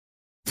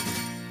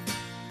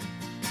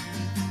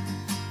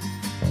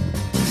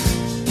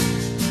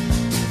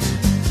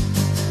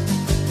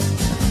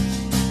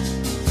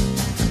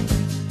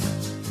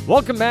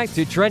Welcome back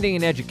to Trending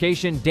in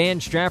Education. Dan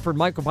Strafford,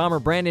 Michael Palmer,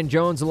 Brandon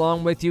Jones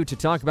along with you to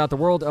talk about the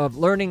world of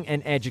learning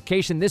and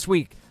education. This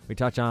week, we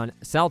touch on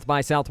South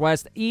by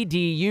Southwest,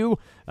 EDU,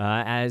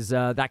 as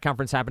that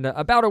conference happened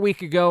about a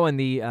week ago, and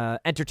the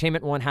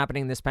entertainment one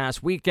happening this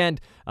past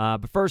weekend.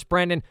 But first,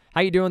 Brandon,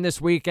 how you doing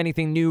this week?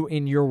 Anything new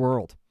in your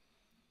world?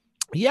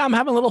 Yeah, I'm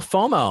having a little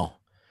FOMO.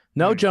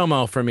 No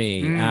JOMO for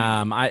me.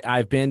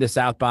 I've been to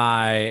South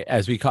by,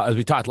 as we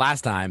talked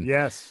last time.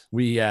 Yes,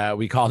 we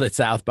called it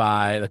South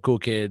by the cool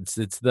kids.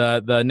 It's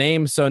the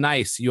name's so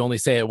nice you only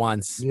say it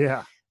once.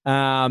 Yeah. So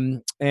I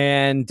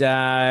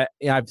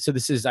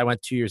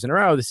went 2 years in a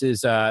row. This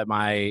is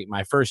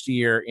my first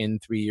year in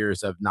 3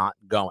 years of not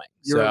going.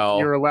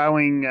 You're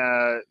allowing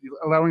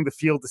the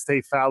field to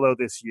stay fallow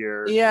this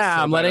year. Yeah,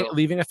 so I'm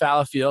leaving a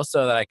fallow field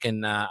so that I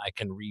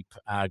can reap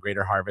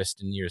greater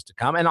harvest in years to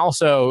come. And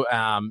also,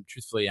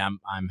 truthfully,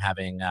 I'm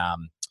having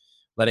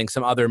letting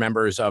some other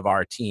members of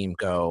our team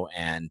go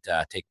and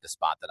take the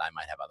spot that I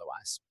might have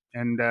otherwise.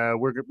 And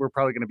we're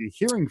probably going to be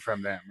hearing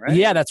from them, right?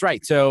 Yeah, that's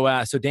right. So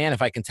Dan,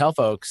 if I can tell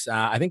folks,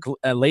 I think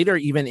later,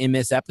 even in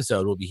this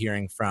episode, we'll be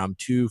hearing from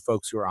two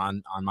folks who are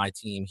on my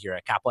team here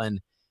at Kaplan.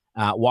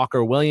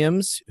 Walker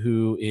Williams,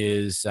 who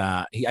is,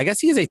 I guess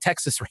he is a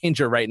Texas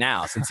Ranger right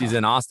now since he's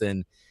in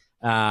Austin,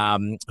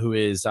 who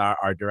is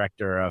our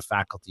director of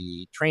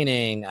faculty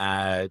training,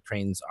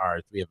 trains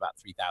about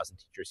 3,000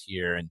 teachers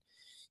here. And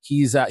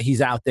he's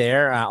out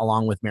there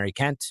along with Mary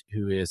Kent,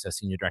 who is a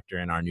senior director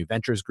in our new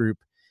ventures group.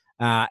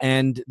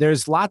 And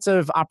there's lots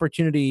of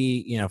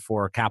opportunity,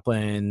 for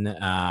Kaplan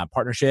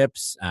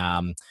partnerships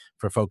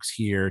for folks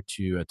here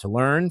to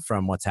learn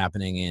from what's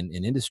happening in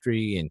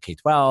industry, in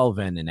K-12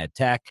 and in ed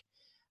tech.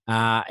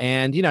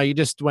 And you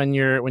just when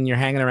you're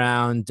hanging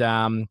around,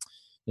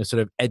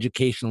 sort of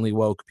educationally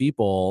woke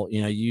people,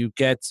 you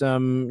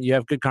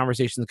have good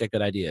conversations, get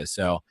good ideas.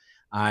 So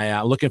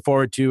I'm looking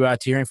forward to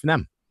hearing from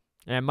them.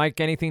 And Mike,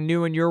 anything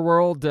new in your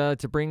world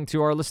to bring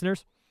to our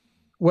listeners?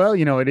 Well,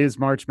 it is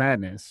March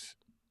Madness.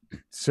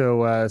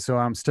 So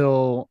I'm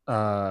still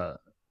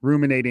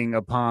ruminating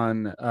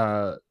upon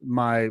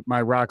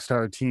my rock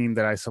star team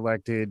that I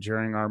selected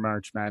during our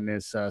March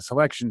Madness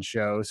selection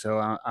show. So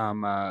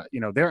I'm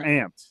they're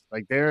amped.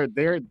 Like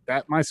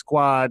my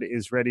squad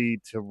is ready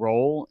to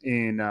roll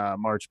in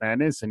March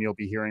Madness, and you'll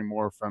be hearing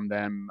more from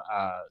them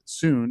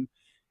soon.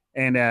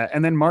 And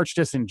then March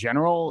just in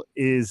general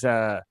is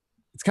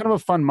it's kind of a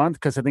fun month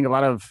because I think a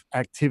lot of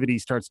activity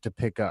starts to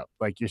pick up.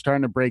 Like you're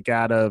starting to break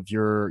out of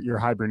your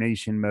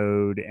hibernation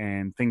mode,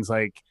 and things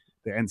like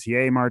the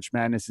NCAA March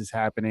Madness is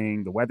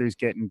happening. The weather's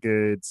getting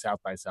good. South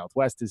by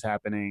Southwest is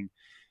happening.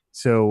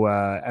 So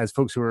as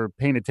folks who are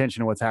paying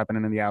attention to what's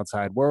happening in the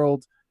outside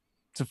world,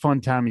 it's a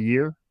fun time of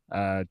year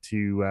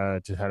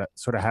to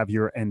sort of have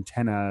your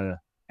antennae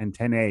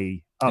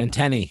up.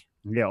 Antennae.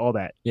 Yeah, all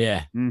that.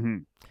 Yeah. Mm-hmm.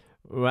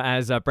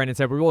 As Brendan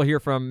said, we will hear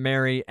from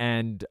Mary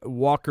and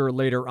Walker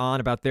later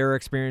on about their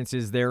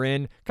experiences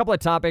therein. A couple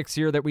of topics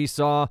here that we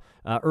saw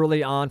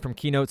early on from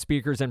keynote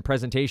speakers and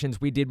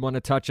presentations we did want to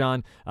touch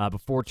on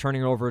before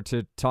turning over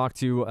to talk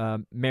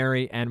to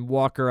Mary and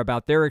Walker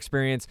about their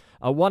experience.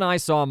 One I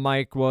saw,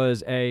 Mike,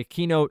 was a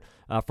keynote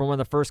from one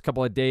of the first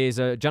couple of days,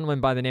 a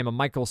gentleman by the name of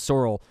Michael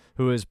Sorrell,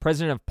 who is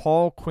president of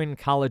Paul Quinn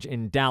College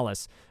in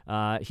Dallas.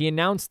 He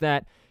announced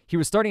that he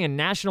was starting a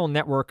national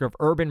network of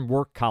urban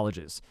work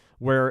colleges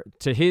where,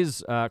 to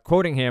his,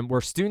 quoting him,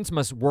 where students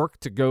must work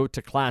to go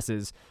to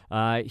classes.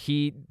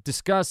 He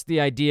discussed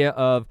the idea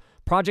of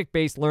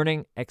project-based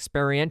learning,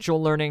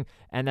 experiential learning,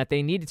 and that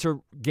they needed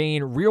to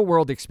gain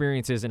real-world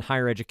experiences in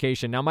higher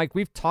education. Now, Mike,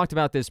 we've talked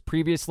about this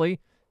previously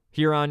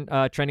here on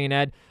Trending in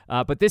Ed,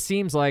 but this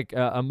seems like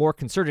a more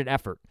concerted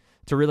effort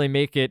to really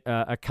make it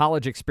a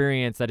college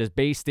experience that is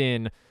based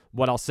in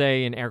what I'll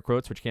say in air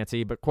quotes, which you can't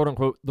see, but quote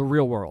unquote, the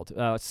real world,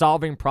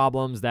 solving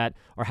problems that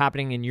are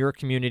happening in your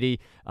community.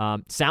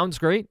 Sounds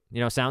great.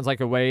 Sounds like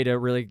a way to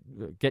really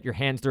get your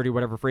hands dirty,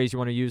 whatever phrase you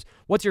want to use.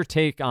 What's your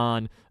take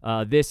on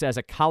this as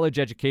a college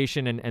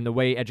education and the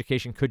way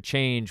education could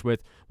change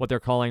with what they're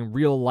calling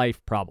real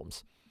life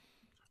problems?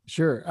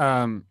 Sure.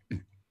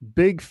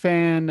 Big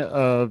fan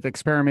of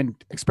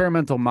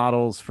experimental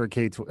models for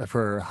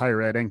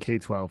higher ed and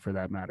K-12 for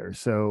that matter.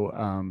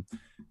 So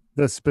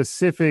the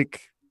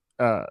specific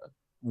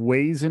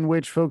ways in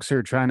which folks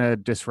are trying to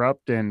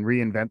disrupt and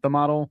reinvent the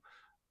model,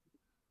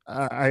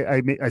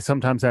 I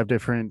sometimes have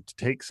different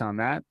takes on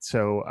that.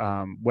 So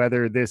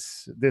whether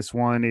this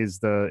one is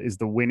the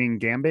winning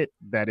gambit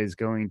that is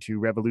going to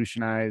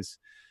revolutionize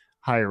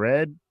higher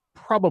ed,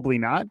 probably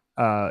not.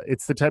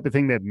 It's the type of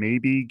thing that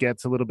maybe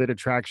gets a little bit of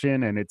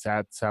traction, and it's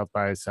at South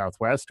by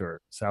Southwest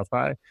or South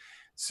by.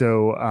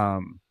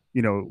 So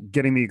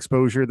getting the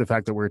exposure, the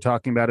fact that we're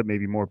talking about it,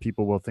 maybe more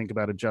people will think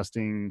about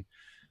adjusting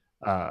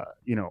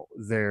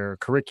their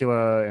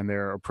curricula and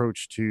their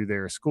approach to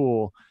their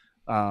school.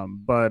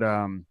 But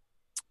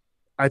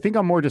I think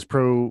I'm more just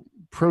pro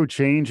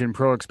change and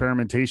pro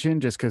experimentation,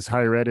 just because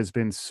higher ed has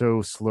been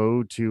so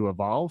slow to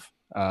evolve.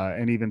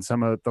 And even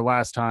some of the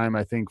last time,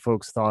 I think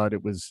folks thought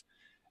it was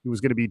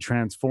was going to be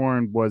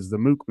transformed was the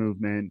MOOC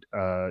movement,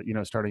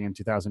 starting in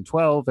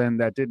 2012, and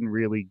that didn't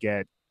really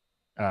get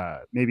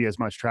maybe as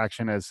much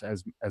traction as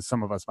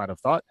some of us might have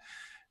thought.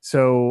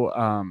 So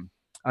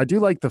I do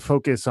like the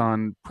focus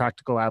on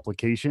practical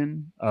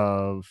application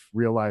of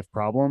real life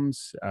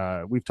problems.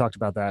 We've talked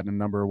about that in a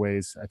number of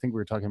ways. I think we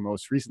were talking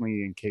most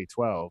recently in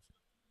K-12,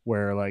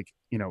 where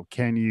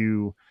can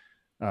you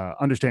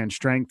understand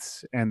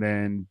strengths and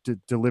then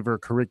deliver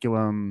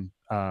curriculum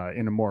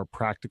in a more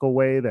practical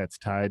way that's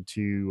tied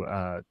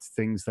to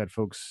things that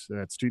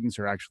students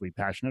are actually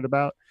passionate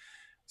about.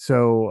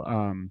 So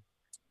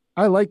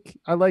I like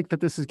that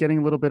this is getting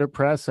a little bit of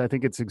press. I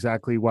think it's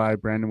exactly why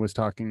Brandon was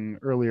talking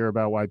earlier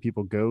about why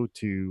people go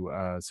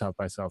to South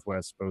by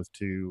Southwest, both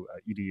to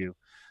EDU,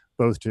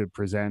 both to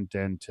present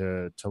and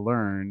to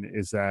learn,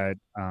 is that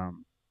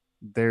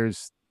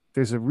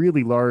there's a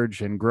really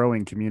large and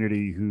growing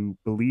community who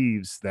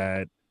believes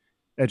that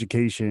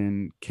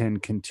education can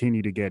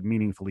continue to get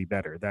meaningfully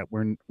better, that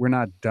we're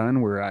not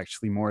done. We're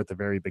actually more at the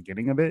very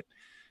beginning of it.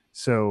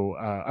 So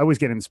I always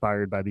get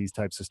inspired by these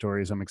types of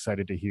stories. I'm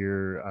excited to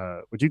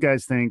hear what you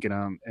guys think,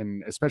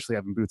 and especially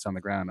having boots on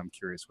the ground, I'm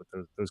curious what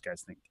those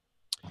guys think.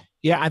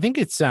 Yeah, I think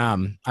it's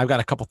I've got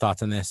a couple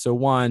thoughts on this. So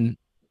one,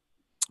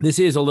 this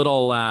is a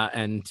little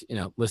and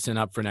listen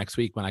up for next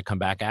week when I come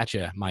back at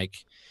you, Mike.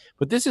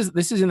 But this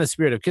is in the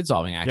spirit of kid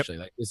solving, actually.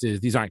 Yep.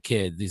 Like these aren't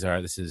kids.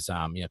 This is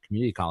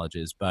community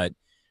colleges, but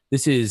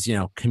this is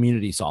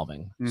community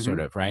solving, sort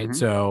of, right? Mm-hmm.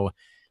 So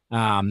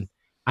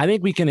I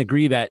think we can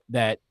agree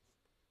that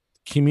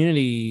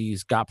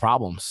communities got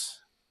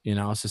problems,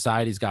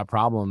 society's got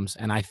problems.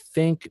 And I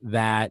think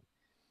that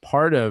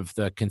part of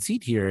the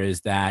conceit here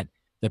is that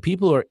the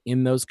people who are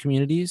in those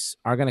communities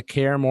are going to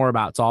care more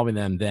about solving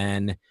them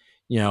than,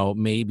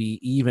 maybe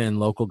even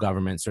local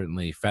government,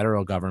 certainly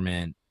federal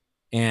government.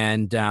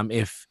 And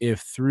if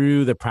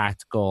through the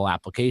practical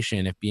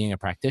application, if being a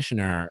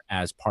practitioner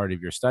as part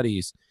of your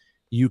studies,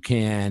 you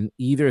can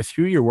either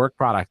through your work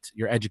product,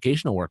 your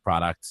educational work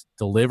product,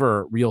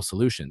 deliver real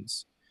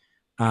solutions,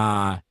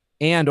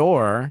 and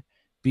or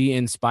be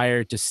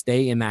inspired to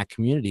stay in that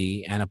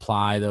community and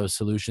apply those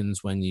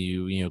solutions when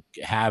you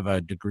have a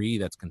degree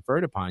that's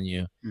conferred upon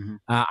you. Mm-hmm.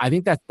 I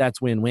think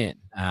that's win-win.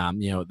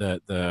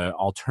 The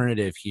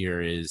alternative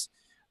here is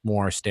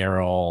more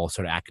sterile,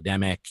 sort of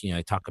academic.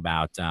 I talk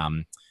about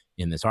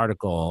in this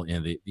article,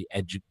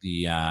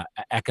 the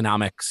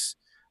economics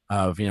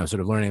of sort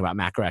of learning about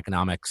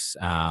macroeconomics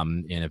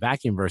in a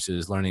vacuum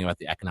versus learning about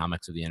the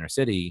economics of the inner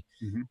city.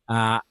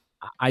 Mm-hmm.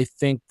 I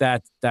think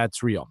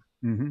that's real.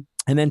 Mm-hmm.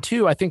 And then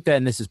two, I think that,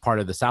 and this is part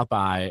of the South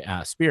by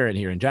spirit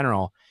here in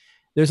general,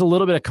 there's a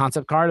little bit of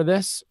concept car to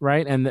this,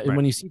 right? And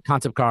when you see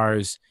concept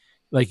cars,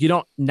 like you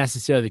don't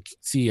necessarily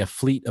see a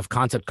fleet of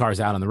concept cars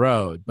out on the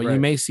road, but you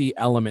may see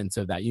elements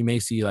of that. You may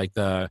see like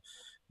the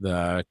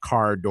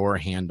car door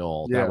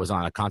handle that was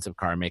on a concept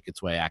car make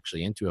its way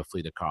actually into a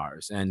fleet of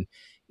cars. And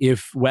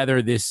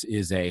whether this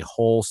is a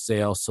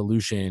wholesale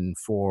solution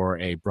for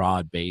a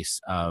broad base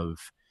of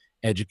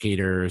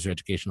educators or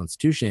educational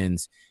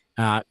institutions,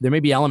 there may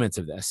be elements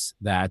of this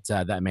that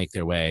make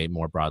their way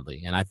more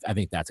broadly. And I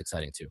think that's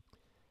exciting too.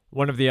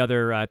 One of the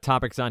other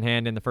topics on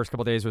hand in the first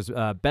couple of days was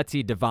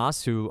Betsy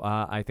DeVos, who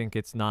I think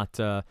it's not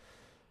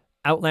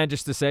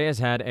outlandish to say has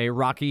had a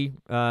rocky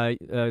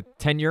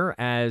tenure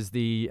as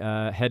the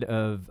head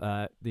of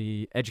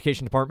the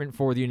education department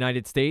for the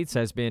United States,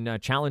 has been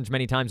challenged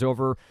many times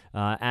over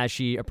as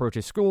she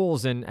approaches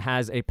schools, and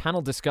has a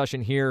panel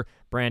discussion here,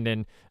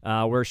 Brandon,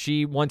 where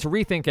she wants to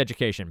rethink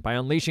education by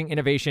unleashing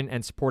innovation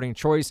and supporting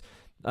choice.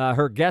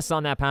 Her guests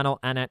on that panel,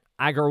 Annette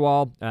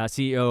Agarwal,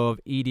 CEO of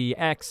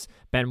EDX,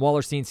 Ben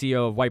Wallerstein,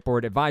 CEO of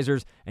Whiteboard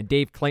Advisors, and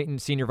Dave Clayton,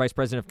 Senior Vice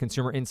President of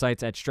Consumer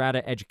Insights at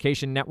Strata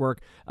Education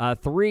Network.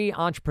 Three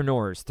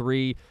entrepreneurs,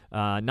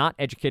 not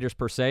educators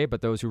per se,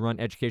 but those who run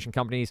education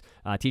companies.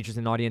 Teachers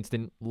in the audience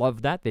didn't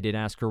love that. They did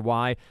ask her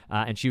why,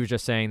 and she was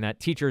just saying that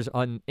teachers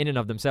in and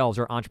of themselves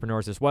are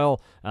entrepreneurs as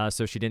well,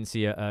 so she didn't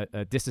see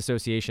a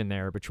disassociation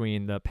there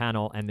between the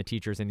panel and the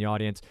teachers in the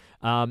audience.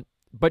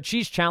 But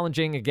she's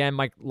challenging, again,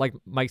 like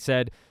Mike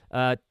said,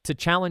 to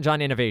challenge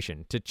on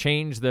innovation, to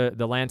change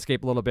the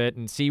landscape a little bit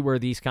and see where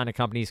these kind of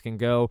companies can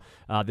go.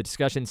 The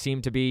discussion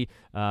seemed to be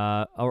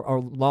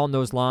along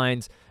those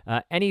lines.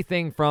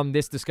 Anything from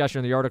this discussion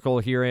in the article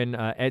here in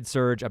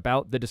EdSurge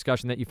about the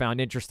discussion that you found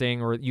interesting,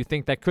 or you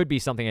think that could be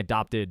something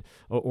adopted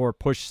or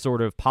push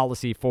sort of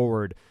policy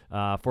forward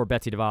for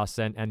Betsy DeVos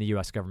and the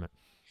U.S. government?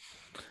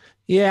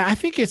 Yeah, I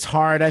think it's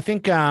hard. I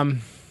think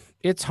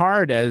it's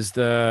hard as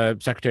the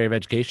Secretary of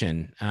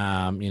Education.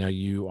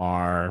 You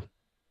are,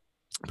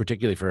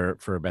 particularly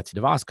for Betsy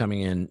DeVos,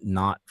 coming in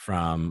not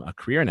from a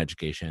career in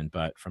education,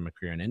 but from a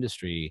career in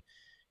industry.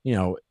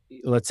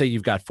 Let's say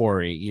you've got 4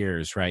 or 8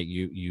 years, right?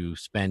 You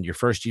spend your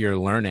first year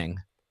learning,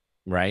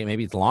 right?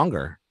 Maybe it's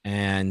longer.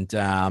 And,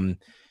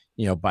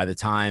 by the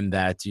time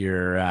that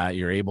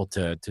you're able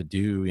to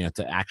do,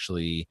 to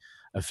actually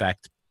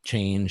affect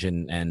change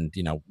and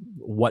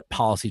what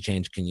policy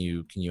change can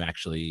you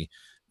actually,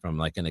 from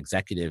like an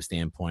executive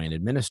standpoint,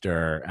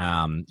 administer,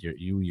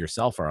 you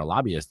yourself are a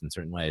lobbyist in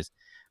certain ways.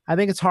 I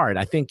think it's hard.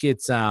 I think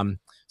it's so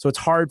it's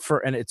hard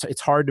and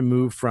it's hard to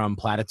move from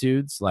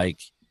platitudes like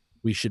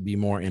we should be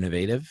more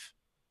innovative,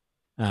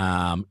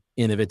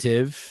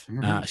 innovative.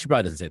 Mhm. She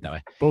probably doesn't say it that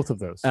way. Both of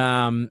those.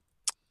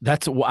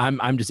 That's what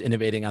I'm just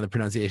innovating on the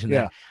pronunciation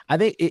there. Yeah. I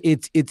think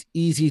it's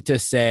easy to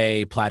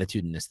say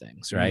platitudinous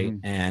things, right?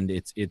 Mhm. And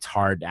it's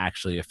hard to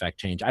actually affect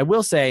change. I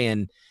will say,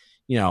 and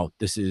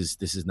this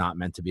is not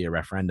meant to be a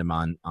referendum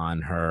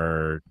on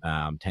her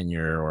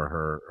tenure or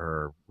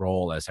her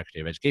role as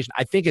Secretary of Education.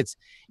 I think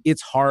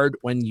it's hard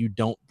when you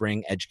don't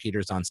bring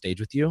educators on stage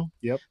with you.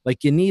 Yep.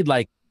 Like you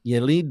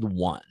need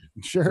one,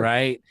 Sure.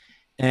 right?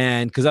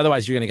 And because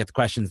otherwise you're going to get the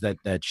questions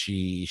that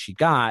she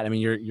got. I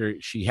mean,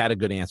 she had a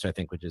good answer, I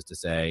think, which is to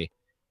say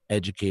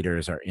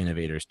educators are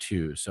innovators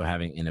too. So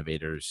having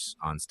innovators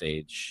on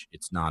stage,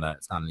 it's not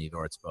an either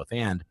or, it's both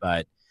and.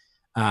 But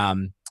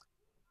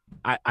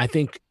I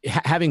think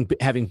having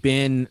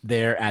been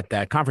there at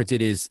that conference,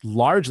 it is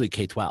largely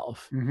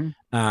K-12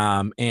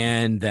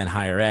 and then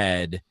higher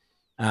ed.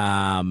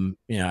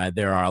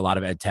 There are a lot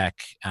of ed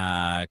tech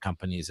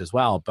companies as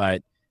well,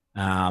 but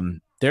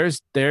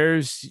there's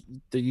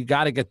you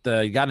got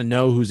to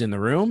know who's in the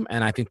room,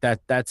 and I think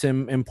that's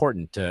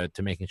important to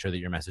making sure that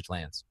your message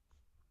lands.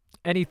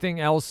 Anything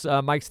else,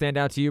 Mike, stand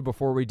out to you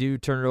before we do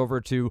turn it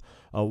over to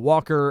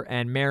Walker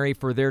and Mary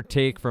for their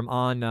take from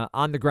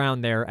on the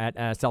ground there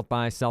at South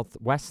by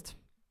Southwest?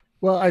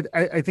 Well,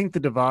 I think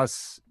the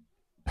DeVos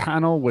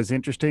panel was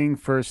interesting.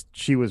 First,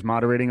 she was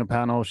moderating a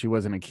panel. She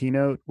wasn't a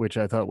keynote, which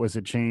I thought was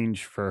a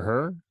change for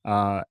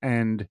her.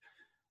 And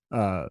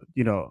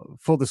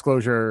full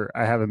disclosure,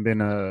 I haven't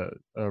been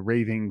a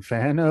raving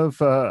fan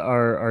of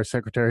our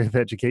Secretary of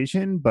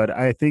Education, but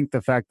I think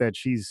the fact that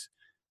she's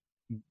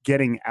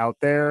getting out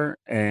there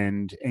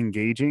and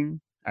engaging,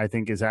 I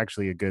think is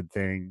actually a good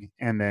thing.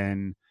 And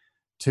then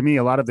to me,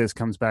 a lot of this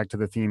comes back to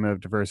the theme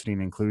of diversity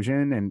and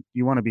inclusion, and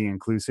you want to be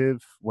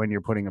inclusive when you're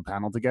putting a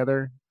panel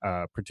together,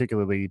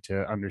 particularly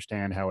to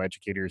understand how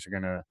educators are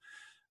going to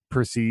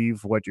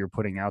perceive what you're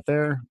putting out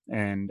there.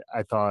 And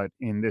I thought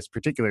in this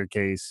particular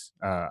case,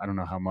 I don't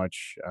know how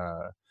much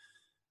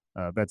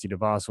Betsy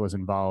DeVos was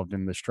involved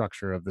in the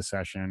structure of the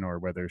session or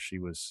whether she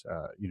was,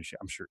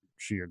 I'm sure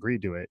she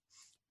agreed to it.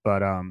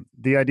 But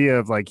the idea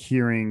of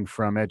hearing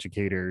from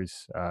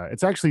educators,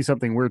 it's actually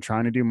something we're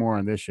trying to do more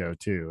on this show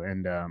too.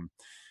 And,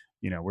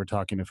 we're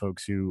talking to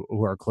folks who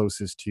are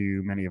closest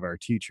to many of our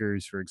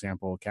teachers. For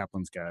example,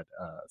 Kaplan's got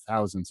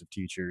thousands of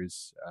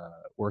teachers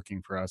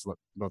working for us.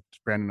 Both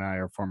Brandon and I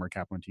are former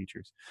Kaplan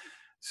teachers.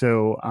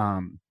 So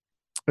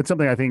it's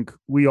something I think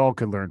we all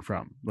could learn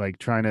from,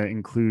 trying to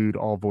include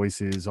all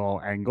voices, all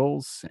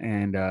angles.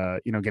 And,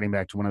 getting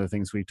back to one of the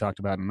things we've talked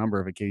about on a number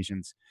of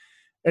occasions,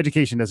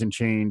 education doesn't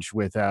change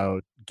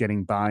without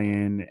getting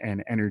buy-in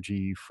and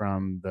energy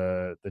from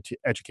the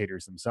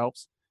educators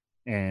themselves.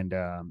 And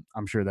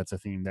I'm sure that's a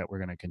theme that we're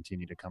going to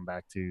continue to come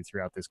back to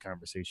throughout this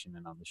conversation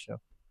and on the show.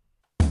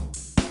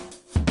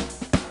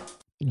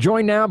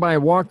 Joined now by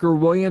Walker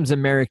Williams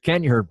and Mary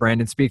Kent. You heard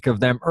Brandon speak of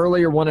them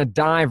earlier. Want to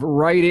dive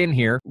right in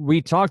here.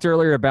 We talked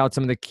earlier about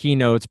some of the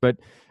keynotes, but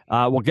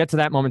we'll get to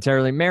that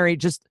momentarily. Mary,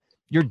 just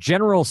your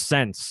general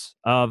sense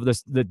of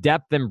the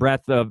depth and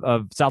breadth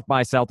of South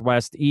by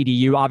Southwest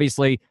EDU.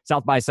 Obviously,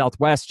 South by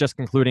Southwest just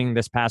concluding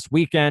this past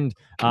weekend,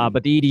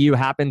 but the EDU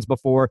happens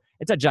before.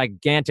 It's a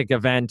gigantic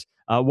event.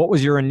 What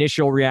was your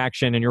initial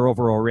reaction and your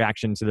overall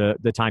reaction to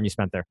the time you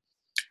spent there?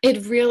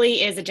 It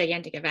really is a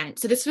gigantic event.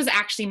 So this was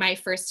actually my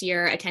first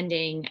year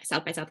attending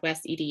South by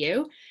Southwest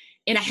EDU,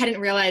 and I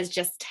hadn't realized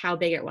just how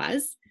big it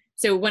was.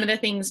 So one of the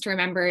things to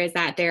remember is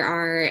that there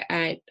are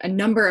a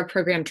number of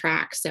program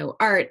tracks, so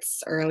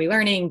arts, early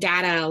learning,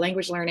 data,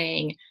 language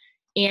learning,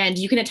 and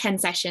you can attend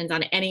sessions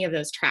on any of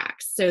those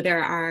tracks. So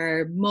there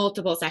are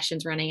multiple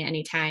sessions running at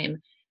any time.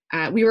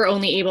 We were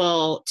only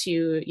able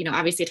to,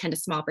 obviously attend a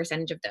small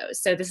percentage of those.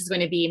 So this is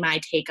going to be my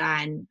take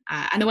on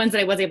the ones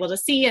that I was able to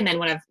see, and then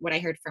what I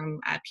heard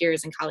from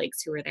peers and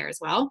colleagues who were there as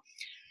well.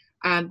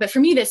 But for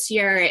me this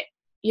year,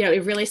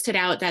 it really stood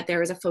out that there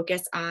was a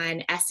focus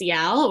on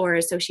SEL, or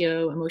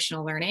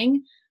socio-emotional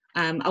learning,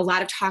 a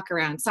lot of talk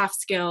around soft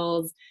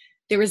skills.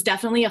 There was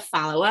definitely a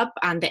follow-up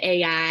on the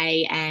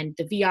AI and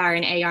the VR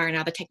and AR and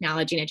all the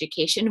technology in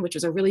education, which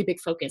was a really big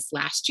focus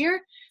last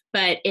year,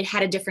 but it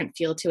had a different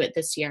feel to it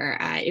this year.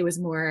 It was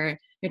more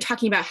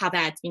talking about how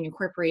that's being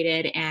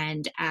incorporated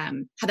and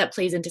how that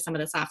plays into some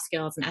of the soft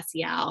skills and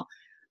SEL.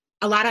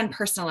 A lot on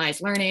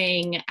personalized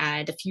learning,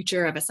 the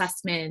future of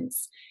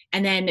assessments,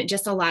 and then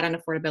just a lot on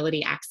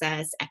affordability,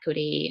 access,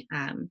 equity,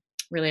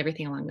 really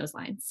everything along those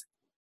lines.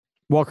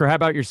 Walker, how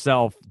about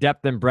yourself?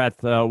 Depth and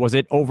breadth, was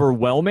it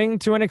overwhelming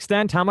to an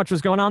extent? How much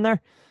was going on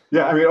there?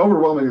 Yeah, I mean,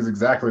 overwhelming is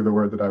exactly the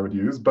word that I would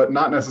use, but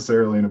not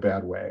necessarily in a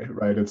bad way,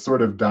 right? It's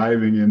sort of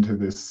diving into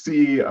this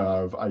sea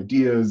of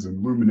ideas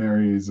and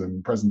luminaries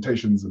and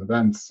presentations and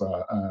events,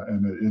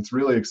 and it's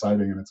really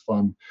exciting and it's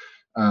fun.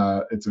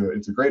 It's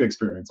a great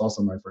experience.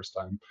 Also, my first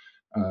time.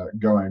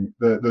 going.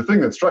 The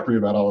thing that struck me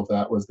about all of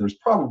that was there's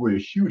probably a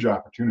huge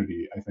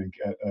opportunity, I think,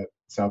 at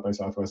South by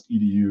Southwest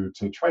EDU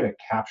to try to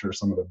capture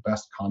some of the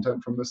best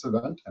content from this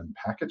event and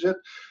package it.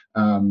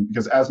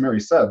 Because as Mary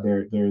said,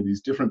 there are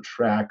these different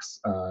tracks,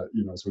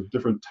 sort of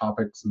different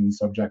topics and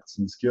subjects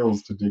and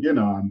skills to dig in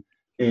on.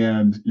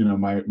 And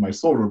my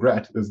sole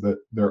regret is that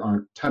there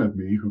aren't 10 of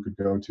me who could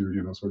go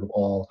to sort of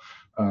all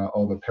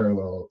the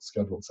parallel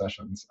scheduled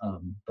sessions.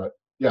 But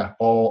yeah,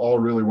 all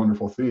really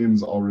wonderful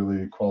themes, all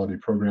really quality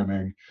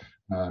programming,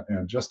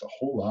 and just a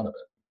whole lot of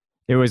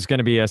it. It was going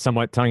to be a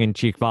somewhat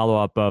tongue-in-cheek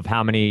follow-up of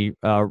how many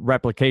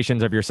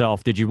replications of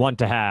yourself did you want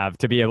to have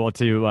to be able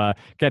to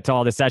get to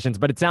all the sessions.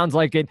 But it sounds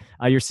like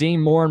you're seeing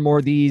more and more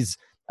of these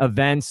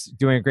events,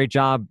 doing a great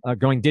job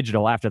going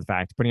digital after the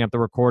fact, putting up the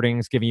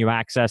recordings, giving you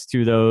access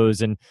to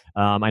those. And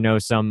I know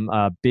some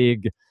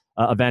big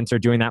events are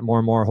doing that more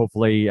and more.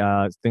 Hopefully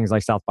things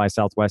like South by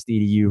Southwest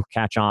EDU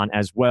catch on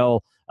as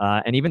well,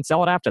 and even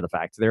sell it after the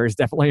fact. There is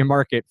definitely a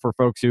market for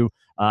folks who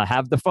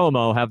have the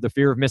FOMO, have the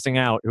fear of missing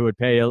out, who would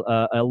pay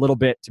a little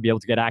bit to be able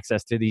to get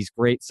access to these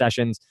great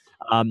sessions.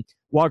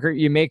 Walker,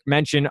 you make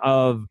mention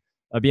of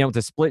being able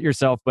to split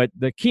yourself, but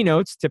the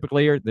keynotes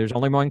typically there's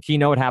only one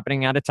keynote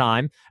happening at a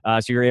time.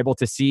 So you're able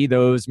to see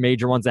those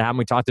major ones that happen.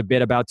 We talked a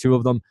bit about two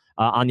of them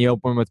on the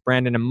open with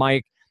Brandon and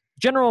Mike.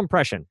 General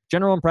impression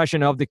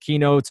of the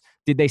keynotes.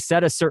 Did they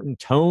set a certain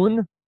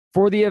tone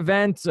for the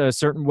event, a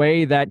certain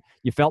way that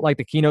you felt like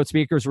the keynote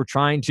speakers were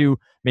trying to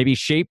maybe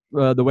shape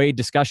the way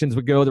discussions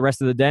would go the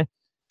rest of the day?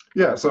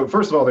 Yeah, so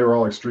first of all, they were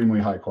all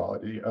extremely high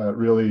quality,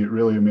 really,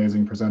 really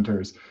amazing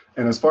presenters.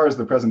 And as far as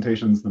the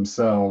presentations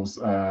themselves,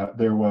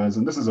 there was,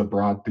 and this is a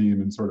broad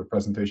theme in sort of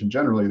presentation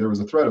generally, there was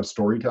a thread of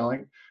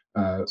storytelling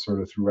sort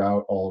of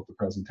throughout all of the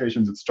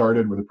presentations. It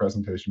started with a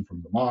presentation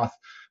from The Moth,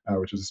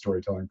 which is a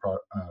storytelling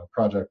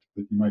project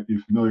that you might be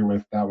familiar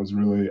with. That was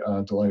really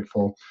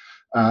delightful.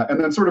 And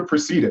then sort of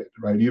proceeded,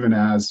 right? Even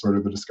as sort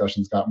of the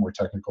discussions got more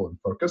technical and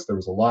focused, there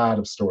was a lot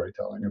of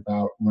storytelling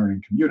about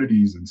learning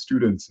communities and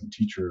students and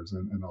teachers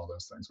and all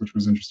those things, which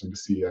was interesting to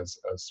see as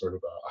sort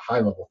of a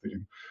high level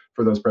theme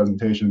for those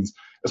presentations.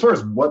 As far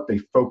as what they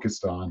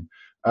focused on,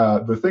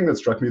 the thing that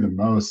struck me the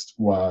most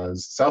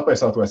was South by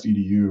Southwest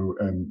EDU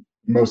and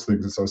most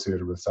things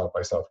associated with South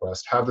by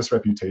Southwest have this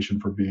reputation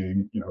for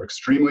being,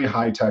 extremely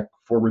high tech,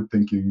 forward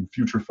thinking,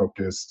 future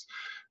focused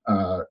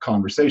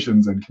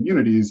conversations and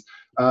communities.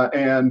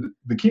 And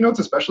the keynotes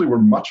especially were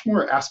much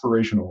more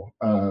aspirational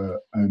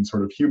and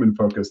sort of human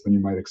focused than you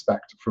might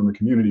expect from a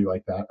community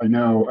like that. I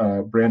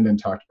know Brandon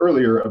talked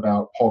earlier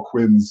about Paul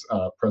Quinn's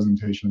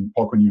presentation,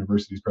 Paul Quinn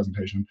University's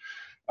presentation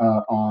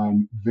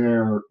on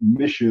their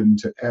mission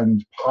to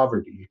end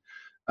poverty.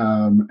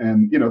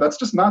 And that's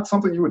just not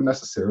something you would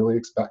necessarily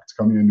expect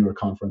coming into a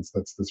conference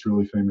that's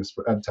really famous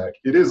for EdTech.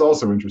 It is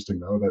also interesting,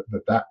 though,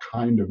 that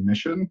kind of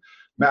mission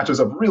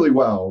matches up really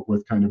well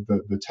with kind of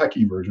the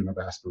techie version of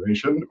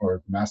aspiration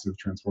or massive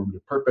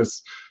transformative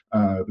purpose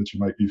that you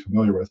might be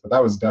familiar with. But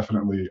that was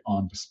definitely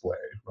on display,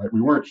 right?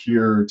 We weren't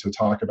here to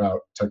talk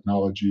about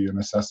technology and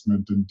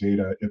assessment and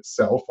data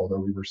itself, although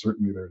we were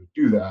certainly there to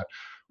do that.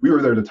 We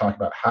were there to talk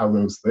about how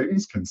those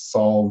things can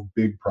solve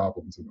big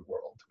problems in the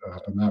world.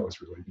 And that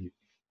was really neat.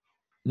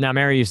 Now,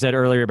 Mary, you said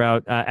earlier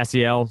about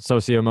SEL,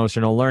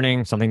 socio-emotional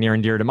learning, something near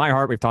and dear to my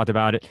heart. We've talked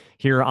about it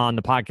here on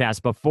the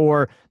podcast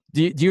before.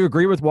 Do you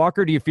agree with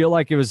Walker? Do you feel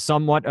like it was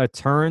somewhat a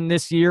turn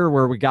this year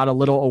where we got a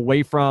little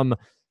away from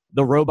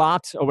the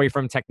robot, away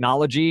from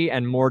technology,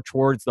 and more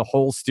towards the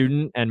whole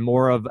student and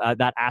more of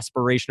that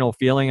aspirational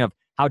feeling of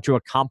how to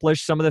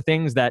accomplish some of the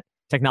things that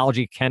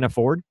technology can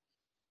afford?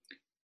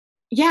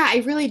 Yeah,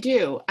 I really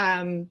do.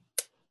 To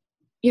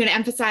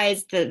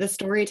emphasize the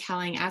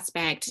storytelling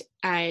aspect,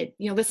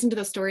 listen to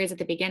those stories at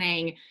the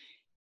beginning.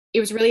 It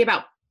was really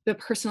about the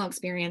personal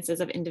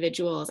experiences of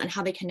individuals and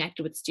how they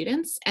connected with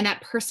students. And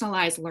that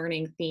personalized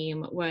learning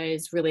theme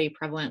was really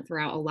prevalent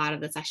throughout a lot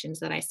of the sessions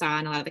that I saw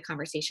and a lot of the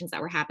conversations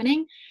that were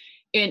happening.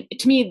 And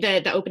to me,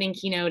 the opening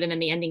keynote and then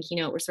the ending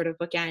keynote were sort of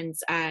bookends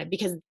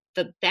because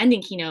the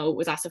ending keynote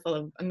was also full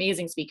of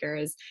amazing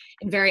speakers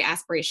and very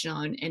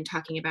aspirational and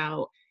talking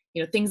about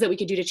things that we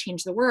could do to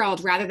change the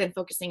world rather than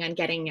focusing on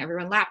getting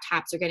everyone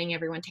laptops or getting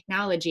everyone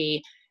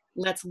technology.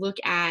 Let's look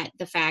at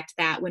the fact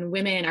that when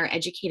women are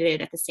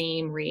educated at the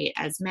same rate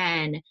as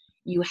men,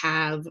 you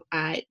have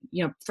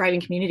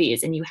thriving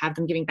communities and you have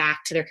them giving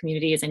back to their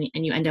communities and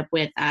you end up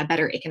with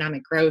better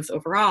economic growth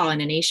overall in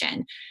a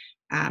nation.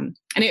 And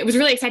it was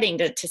really exciting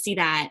to see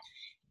that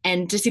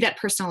and to see that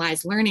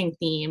personalized learning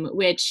theme,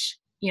 which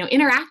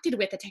interacted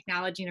with the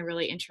technology in a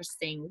really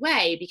interesting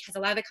way, because a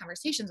lot of the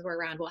conversations were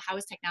around, well, how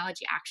is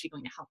technology actually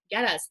going to help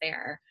get us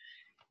there?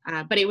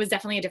 But it was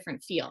definitely a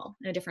different feel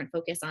and a different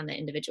focus on the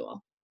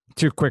individual.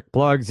 Two quick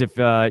plugs. If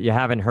you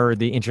haven't heard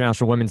the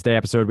International Women's Day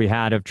episode we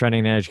had of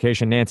Trending in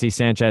Education, Nancy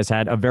Sanchez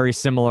had a very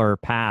similar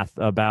path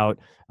about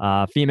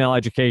female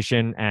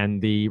education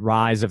and the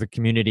rise of a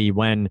community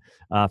when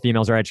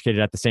females are educated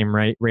at the same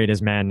rate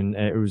as men. And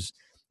it was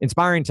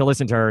inspiring to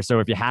listen to her. So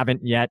if you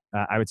haven't yet,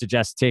 I would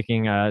suggest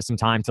taking some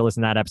time to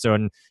listen to that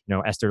episode. And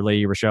Esther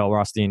Lee, Rochelle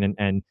Rothstein,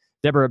 and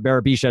Deborah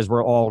Barabishas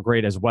were all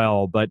great as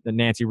well, but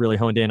Nancy really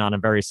honed in on a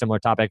very similar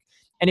topic.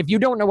 And if you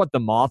don't know what The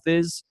Moth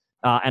is,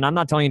 and I'm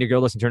not telling you to go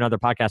listen to another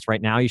podcast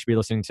right now, you should be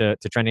listening to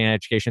Trending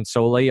Education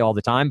solely all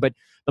the time, but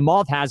The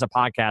Moth has a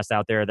podcast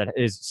out there that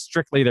is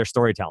strictly their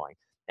storytelling.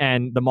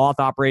 And The Moth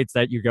operates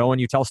that you go and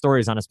you tell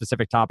stories on a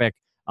specific topic.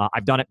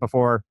 I've done it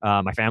before.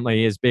 My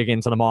family is big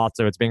into The Moth,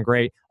 so it's been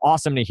great.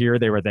 Awesome to hear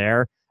they were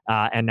there.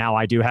 And now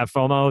I do have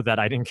FOMO that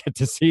I didn't get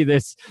to see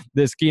this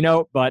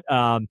keynote, but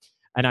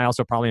and I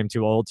also probably am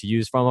too old to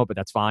use FOMO, but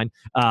that's fine.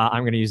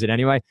 I'm going to use it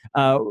anyway.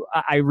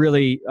 I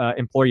really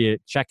implore you,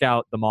 check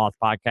out the Moth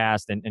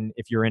podcast. And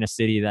if you're in a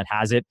city that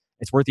has it,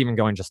 it's worth even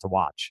going just to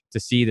watch, to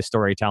see the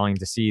storytelling,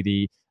 to see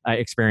the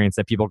experience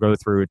that people go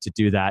through to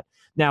do that.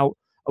 Now,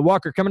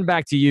 Walker, coming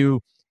back to you,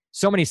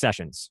 so many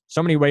sessions,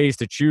 so many ways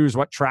to choose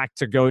what track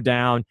to go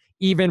down.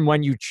 Even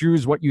when you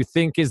choose what you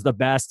think is the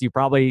best, you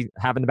probably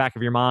have in the back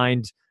of your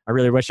mind, I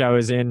really wish I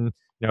was in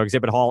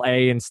Exhibit Hall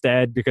A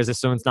instead because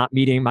this one's not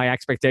meeting my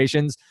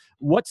expectations.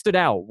 What stood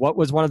out? What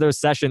was one of those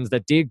sessions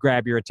that did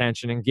grab your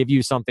attention and give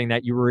you something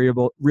that you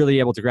were really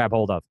able to grab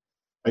hold of?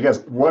 I guess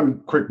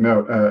one quick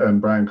note, and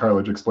Brian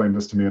Carledge explained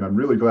this to me, and I'm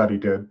really glad he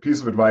did.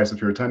 Piece of advice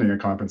if you're attending a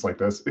conference like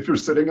this: if you're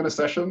sitting in a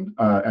session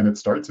and it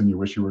starts and you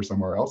wish you were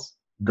somewhere else,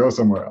 go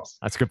somewhere else.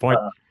 That's a good point.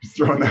 Just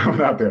throwing that one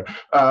out there.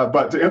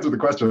 But to answer the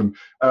question,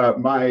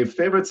 my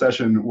favorite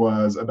session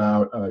was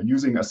about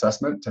using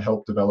assessment to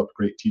help develop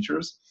great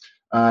teachers.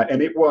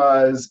 And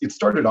it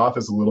started off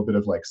as a little bit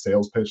of like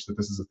sales pitch that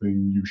this is a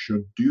thing you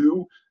should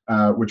do,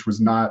 which was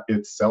not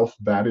itself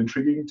that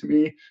intriguing to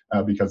me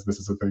because this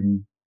is a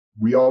thing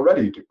we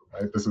already do,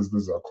 right? This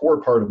is a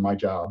core part of my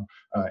job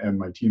and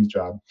my team's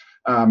job.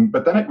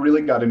 But then it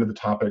really got into the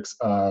topics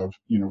of,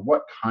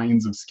 what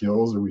kinds of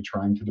skills are we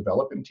trying to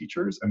develop in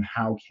teachers and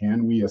how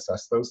can we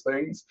assess those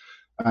things?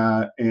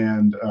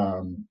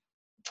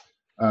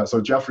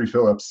 So Jeffrey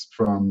Phillips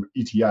from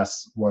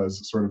ETS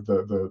was sort of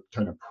the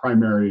kind of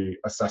primary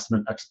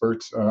assessment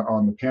expert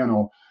on the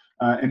panel.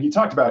 And he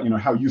talked about,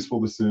 how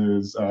useful this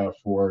is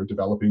for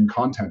developing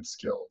content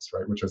skills,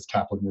 right? Which as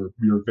Kaplan,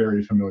 we are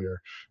very familiar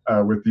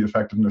with the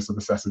effectiveness of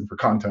assessing for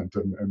content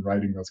and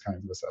writing those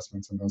kinds of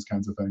assessments and those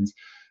kinds of things.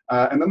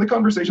 And then the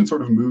conversation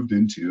sort of moved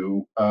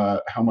into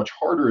how much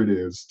harder it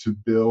is to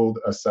build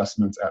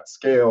assessments at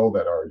scale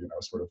that are,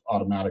 sort of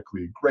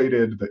automatically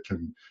graded, that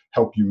can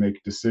help you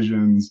make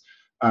decisions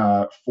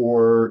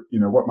for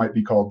what might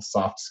be called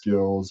soft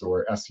skills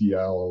or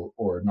SEL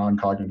or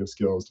non-cognitive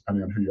skills,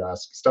 depending on who you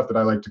ask. Stuff that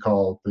I like to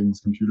call things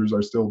computers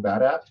are still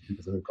bad at,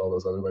 because I think all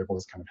those other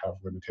labels kind of have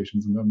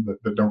limitations in them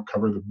that don't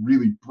cover the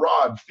really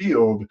broad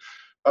field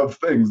of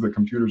things that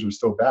computers are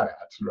still bad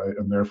at, right?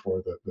 And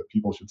therefore that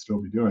people should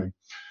still be doing.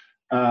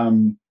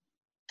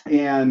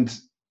 And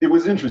it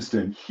was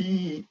interesting.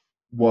 He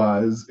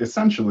was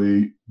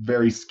essentially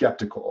very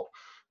skeptical,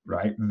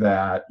 right,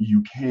 that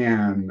you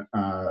can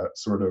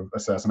sort of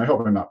assess, and I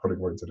hope I'm not putting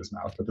words in his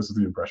mouth, but this is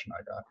the impression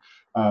I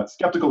got.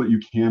 Skeptical that you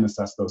can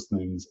assess those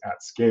things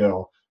at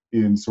scale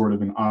in sort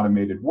of an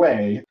automated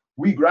way.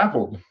 We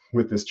grappled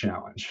with this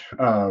challenge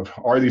of,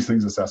 are these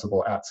things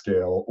accessible at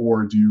scale,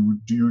 or do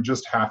you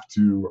just have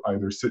to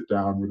either sit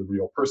down with a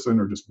real person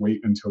or just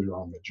wait until you're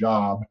on the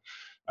job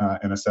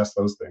and assess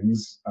those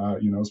things,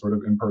 sort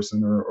of in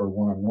person or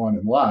one-on-one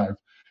and live.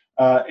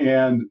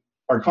 And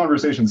our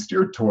conversation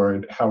steered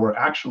toward how we're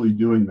actually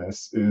doing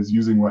this is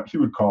using what he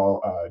would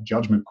call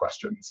judgment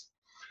questions.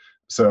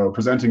 So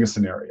presenting a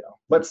scenario.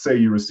 Let's say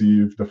you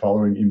receive the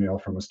following email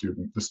from a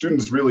student. The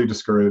student's really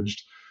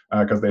discouraged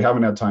because they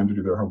haven't had time to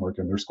do their homework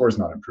and their score's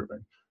not improving.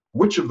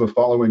 Which of the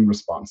following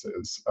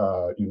responses,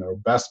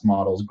 best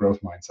models growth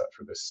mindset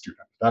for this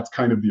student? That's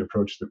kind of the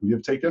approach that we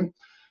have taken.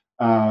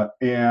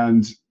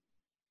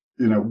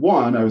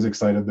 One, I was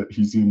excited that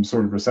he seemed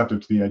sort of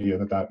receptive to the idea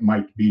that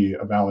might be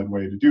a valid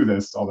way to do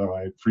this, although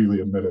I freely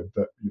admitted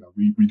that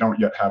we don't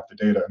yet have the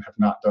data and have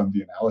not done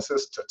the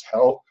analysis to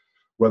tell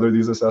whether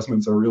these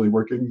assessments are really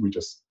working. We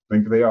just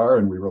think they are,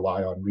 and we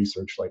rely on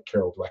research like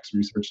Carol Dweck's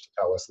research to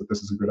tell us that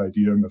this is a good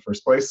idea in the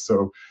first place.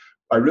 So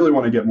I really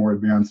want to get more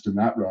advanced in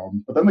that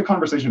realm. But then the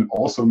conversation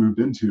also moved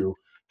into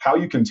how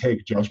you can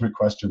take judgment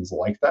questions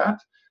like that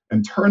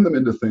and turn them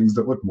into things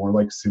that look more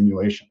like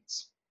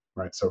simulations,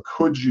 right? So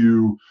could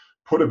you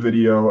put a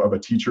video of a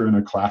teacher in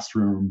a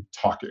classroom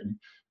talking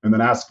and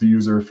then ask the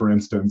user, for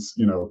instance,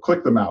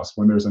 click the mouse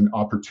when there's an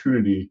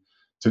opportunity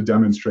to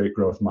demonstrate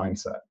growth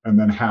mindset, and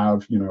then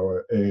have,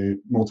 a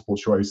multiple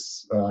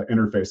choice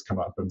interface come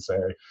up and say,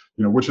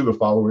 which of the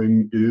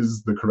following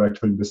is the correct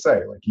thing to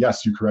say? Like,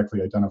 yes, you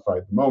correctly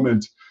identified the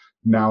moment.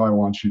 Now I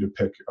want you to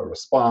pick a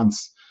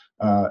response,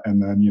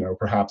 and then,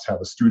 perhaps have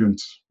a student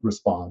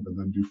respond and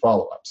then do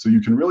follow-up. So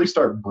you can really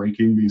start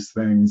breaking these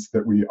things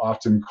that we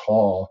often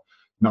call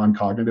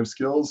non-cognitive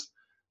skills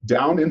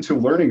down into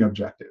learning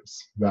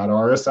objectives that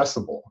are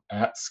accessible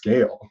at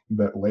scale,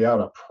 that lay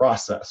out a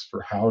process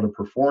for how to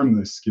perform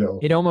this skill.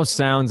 It almost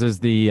sounds as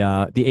the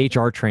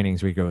HR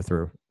trainings we go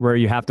through, where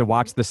you have to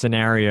watch the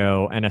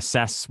scenario and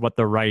assess what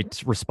the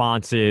right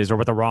response is, or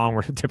what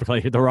typically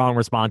the wrong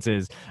response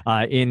is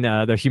in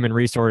the human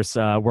resource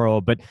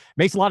world. But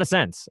makes a lot of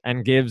sense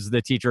and gives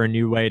the teacher a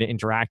new way to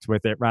interact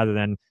with it rather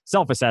than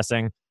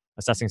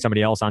assessing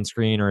somebody else on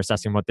screen or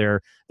assessing what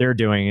they're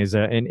doing is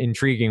an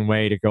intriguing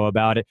way to go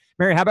about it.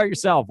 Mary, how about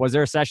yourself? Was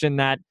there a session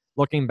that,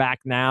 looking back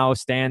now,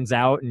 stands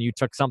out and you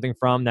took something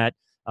from that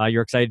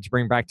you're excited to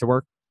bring back to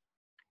work?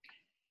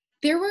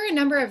 There were a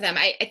number of them.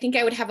 I think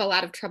I would have a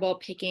lot of trouble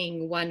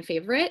picking one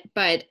favorite,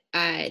 but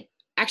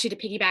actually, to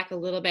piggyback a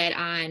little bit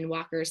on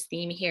Walker's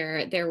theme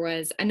here, there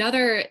was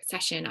another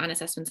session on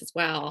assessments as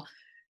well,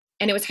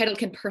 and it was titled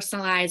 "Can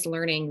Personalized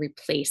Learning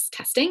Replace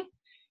Testing?"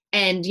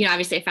 And,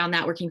 obviously I found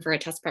that working for a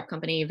test prep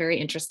company very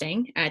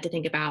interesting to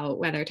think about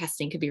whether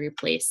testing could be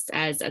replaced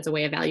as a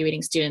way of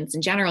evaluating students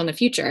in general in the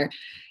future.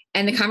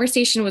 And the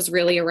conversation was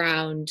really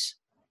around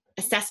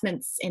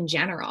assessments in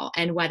general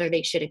and whether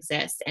they should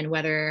exist and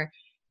whether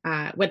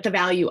what the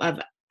value of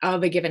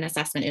a given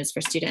assessment is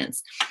for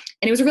students.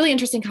 And it was a really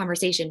interesting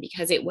conversation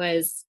because it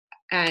was,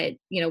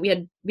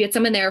 we had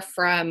someone there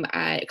from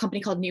a company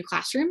called New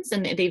Classrooms,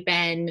 and they've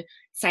been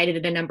cited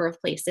at a number of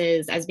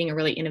places as being a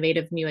really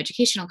innovative new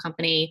educational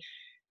company.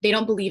 They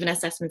don't believe in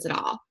assessments at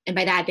all. And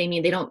by that, they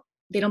mean they don't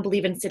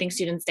believe in sitting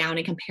students down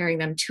and comparing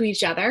them to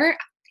each other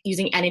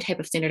using any type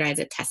of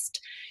standardized test.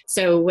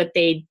 So what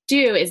they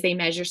do is they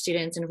measure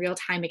students in real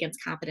time against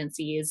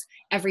competencies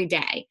every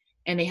day.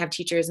 And they have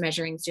teachers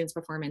measuring students'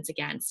 performance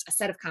against a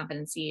set of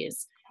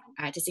competencies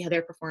to see how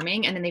they're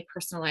performing. And then they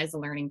personalize the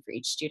learning for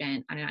each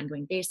student on an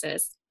ongoing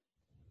basis,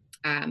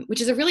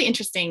 which is a really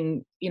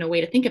interesting,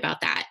 way to think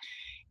about that.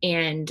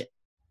 And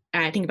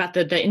think about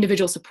the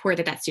individual support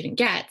that student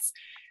gets.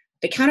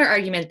 The counter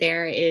argument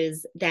there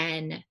is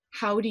then,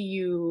 how do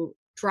you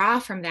draw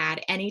from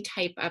that any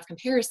type of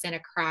comparison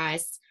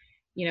across,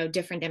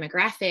 different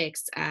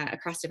demographics,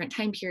 across different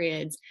time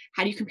periods?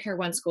 How do you compare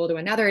one school to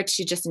another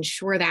to just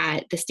ensure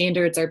that the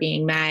standards are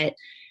being met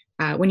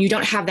when you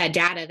don't have that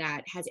data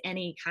that has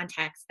any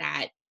context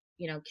that,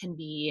 can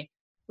be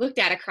looked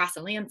at across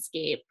a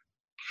landscape?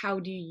 How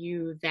do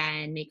you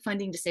then make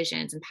funding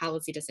decisions and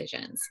policy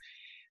decisions?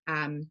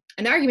 And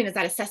the argument is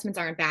that assessments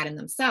aren't bad in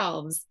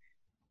themselves.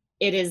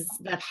 It is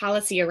the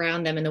policy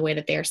around them and the way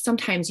that they are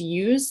sometimes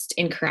used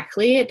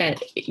incorrectly,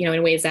 that,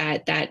 in ways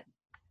that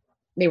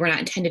they were not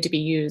intended to be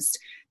used,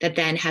 that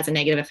then has a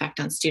negative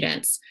effect on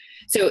students.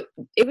 So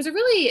it was a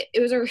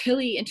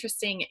really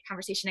interesting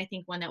conversation. I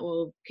think one that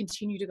will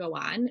continue to go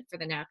on for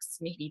the next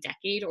maybe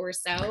decade or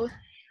so.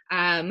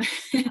 I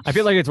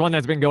feel like it's one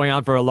that's been going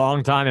on for a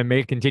long time and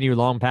may continue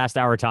long past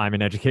our time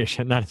in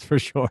education. That's for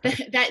sure.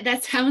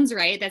 That sounds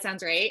right.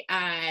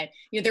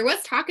 There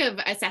was talk of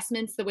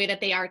assessments the way that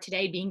they are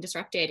today being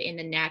disrupted in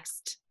the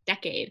next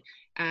decade.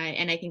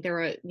 And I think there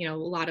are, a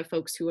lot of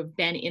folks who have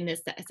been in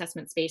this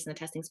assessment space and the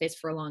testing space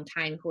for a long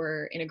time who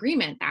are in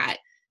agreement that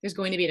there's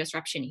going to be a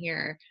disruption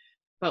here.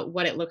 But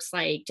what it looks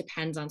like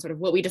depends on sort of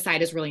what we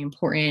decide is really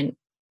important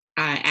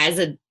as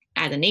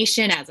a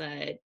nation, as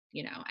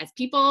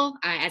people,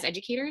 as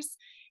educators,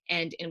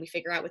 and we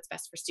figure out what's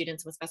best for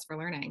students, what's best for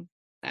learning.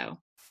 So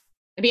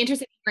I'd be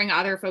interested in hearing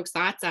other folks'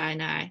 thoughts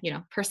on,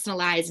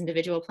 personalized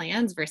individual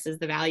plans versus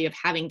the value of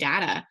having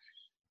data.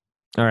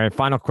 All right,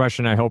 final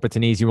question. I hope it's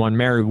an easy one.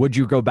 Mary, would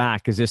you go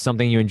back? Is this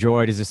something you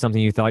enjoyed? Is this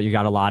something you thought you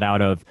got a lot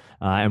out of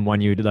and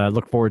one you'd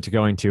look forward to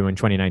going to in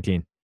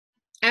 2019?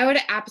 I would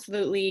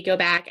absolutely go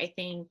back. I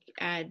think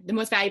the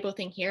most valuable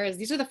thing here is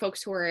these are the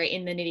folks who are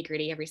in the nitty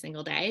gritty every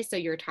single day. So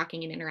you're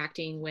talking and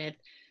interacting with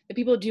the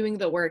people doing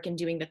the work and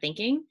doing the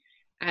thinking.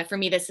 For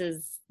me, this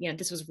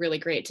was really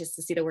great just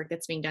to see the work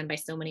that's being done by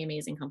so many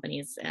amazing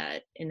companies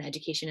in the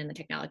education and the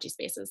technology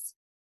spaces.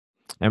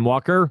 And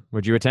Walker,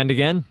 would you attend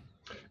again?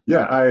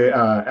 Yeah, I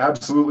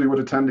absolutely would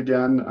attend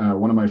again.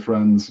 One of my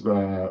friends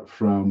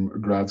from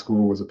grad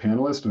school was a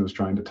panelist and was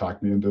trying to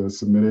talk me into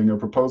submitting a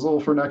proposal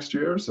for next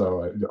year.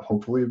 So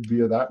hopefully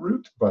via that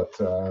route. But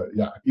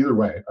either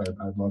way,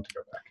 I'd love to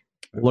go back.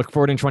 Look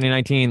forward in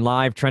 2019,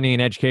 live trending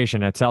in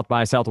education at South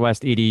by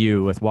Southwest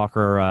EDU with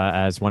Walker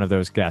as one of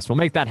those guests. We'll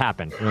make that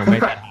happen. We'll make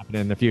that happen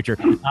in the future.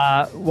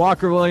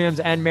 Walker Williams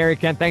and Mary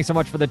Kent, thanks so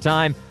much for the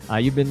time.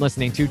 You've been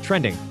listening to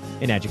Trending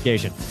in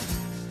Education.